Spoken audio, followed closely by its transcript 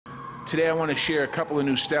Today I want to share a couple of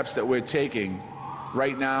new steps that we're taking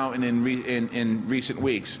right now and in recent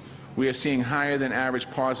weeks. We are seeing higher than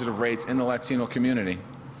average positive rates in the Latino community.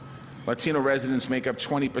 Latino residents make up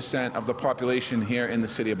 20% of the population here in the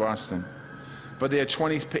city of Boston, but they are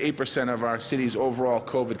 28% of our city's overall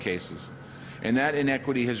COVID cases, and that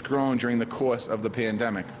inequity has grown during the course of the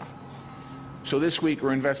pandemic. So this week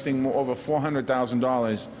we're investing over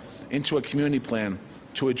 $400,000 into a community plan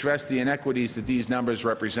to address the inequities that these numbers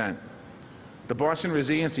represent. The Boston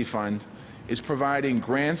Resiliency Fund is providing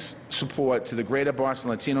grants support to the Greater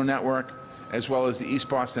Boston Latino Network, as well as the East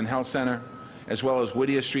Boston Health Center, as well as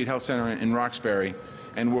Whittier Street Health Center in Roxbury,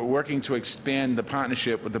 and we're working to expand the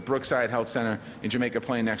partnership with the Brookside Health Center in Jamaica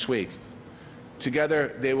Plain next week.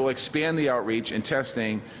 Together, they will expand the outreach and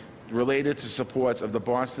testing related to supports of the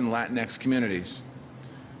Boston Latinx communities.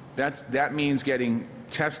 That means getting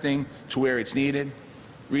testing to where it's needed,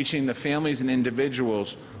 reaching the families and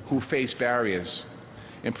individuals who face barriers,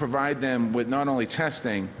 and provide them with not only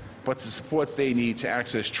testing, but the supports they need to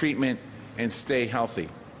access treatment and stay healthy.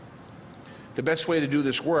 The best way to do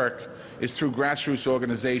this work is through grassroots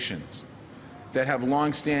organizations that have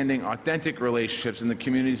long-standing, authentic relationships in the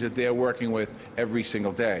communities that they're working with every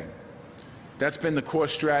single day. That's been the core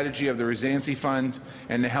strategy of the Resiliency Fund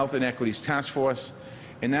and the Health Inequities Task Force,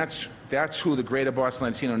 and that's who the Greater Boston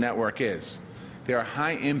Latino Network is. There are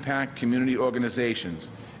high-impact community organizations,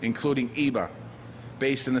 including EBA,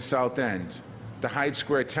 based in the South End, the Hyde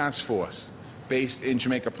Square Task Force, based in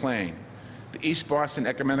Jamaica Plain, the East Boston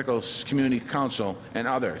Ecumenical Community Council, and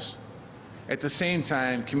others. At the same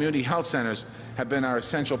time, community health centers have been our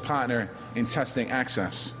essential partner in testing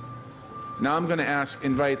access. Now I'm going to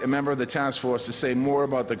invite a member of the task force to say more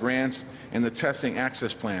about the grants and the testing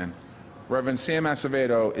access plan. Reverend Sam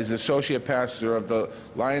Acevedo is Associate Pastor of the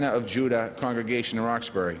Lion of Judah congregation in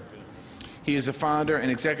Roxbury. He is the founder and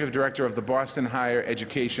executive director of the Boston Higher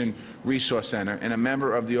Education Resource Center and a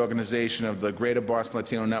member of the organization of the Greater Boston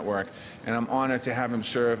Latino Network, and I'm honored to have him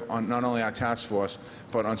serve on not only our task force,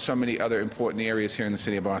 but on so many other important areas here in the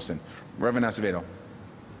city of Boston. Reverend Acevedo.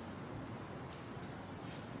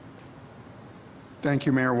 Thank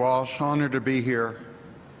you, Mayor Walsh. Honored to be here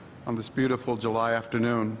on this beautiful July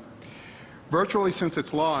afternoon. Virtually since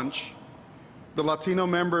its launch, the Latino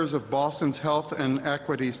members of Boston's Health and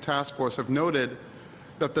Equities Task Force have noted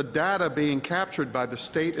that the data being captured by the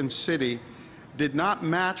state and city did not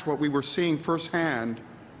match what we were seeing firsthand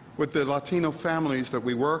with the Latino families that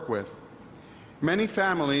we work with. Many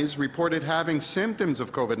families reported having symptoms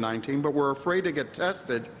of COVID-19 but were afraid to get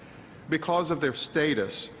tested because of their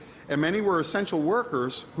status. And many were essential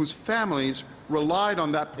workers whose families relied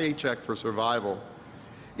on that paycheck for survival.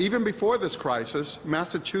 Even before this crisis,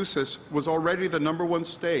 Massachusetts was already the #1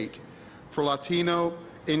 state for Latino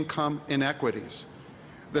income inequities.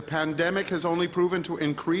 The pandemic has only proven to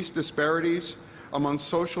increase disparities among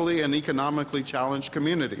socially and economically challenged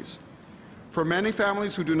communities. For many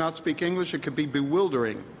families who do not speak English, it can be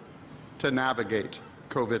bewildering to navigate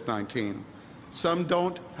COVID-19. Some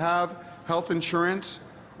don't have health insurance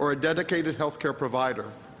or a dedicated healthcare provider.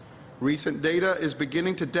 Recent data is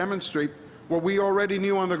beginning to demonstrate what we already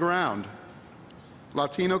knew on the ground.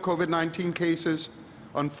 Latino COVID-19 cases,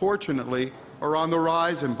 unfortunately, are on the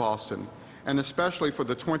rise in Boston, and especially for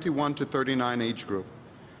the 21 to 39 age group.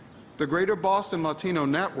 The Greater Boston Latino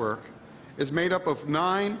Network is made up of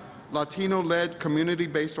 9 Latino-led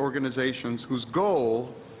community-based organizations whose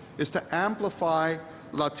goal is to amplify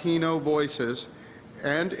Latino voices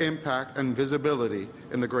and impact and visibility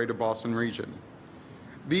in the Greater Boston region.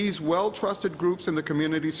 These well-trusted groups in the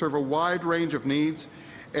community serve a wide range of needs,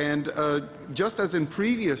 and just as in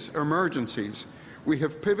previous emergencies, we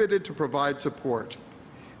have pivoted to provide support.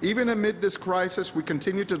 Even amid this crisis, we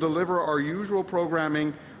continue to deliver our usual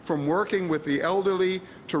programming, from working with the elderly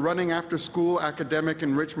to running after-school academic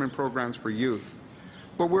enrichment programs for youth.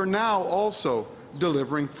 But we're now also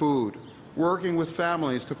delivering food, working with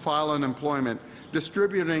families to file unemployment,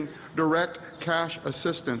 distributing direct cash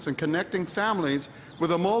assistance, and connecting families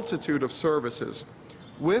with a multitude of services.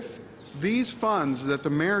 With these funds that the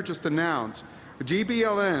mayor just announced,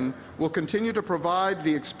 GBLN will continue to provide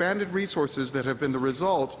the expanded resources that have been the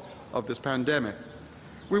result of this pandemic.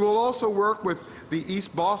 We will also work with the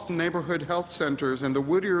East Boston Neighborhood Health Centers and the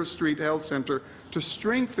Whittier Street Health Center to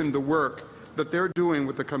strengthen the work that they're doing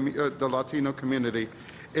with the Latino community.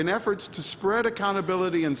 In efforts to spread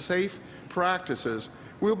accountability and safe practices,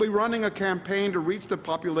 we'll be running a campaign to reach the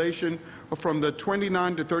population from the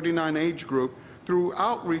 29 to 39 age group through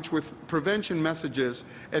outreach with prevention messages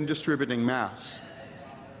and distributing masks.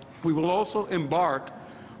 We will also embark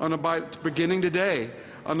on beginning today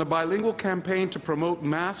on the bilingual campaign to promote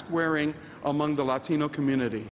mask wearing among the Latino community.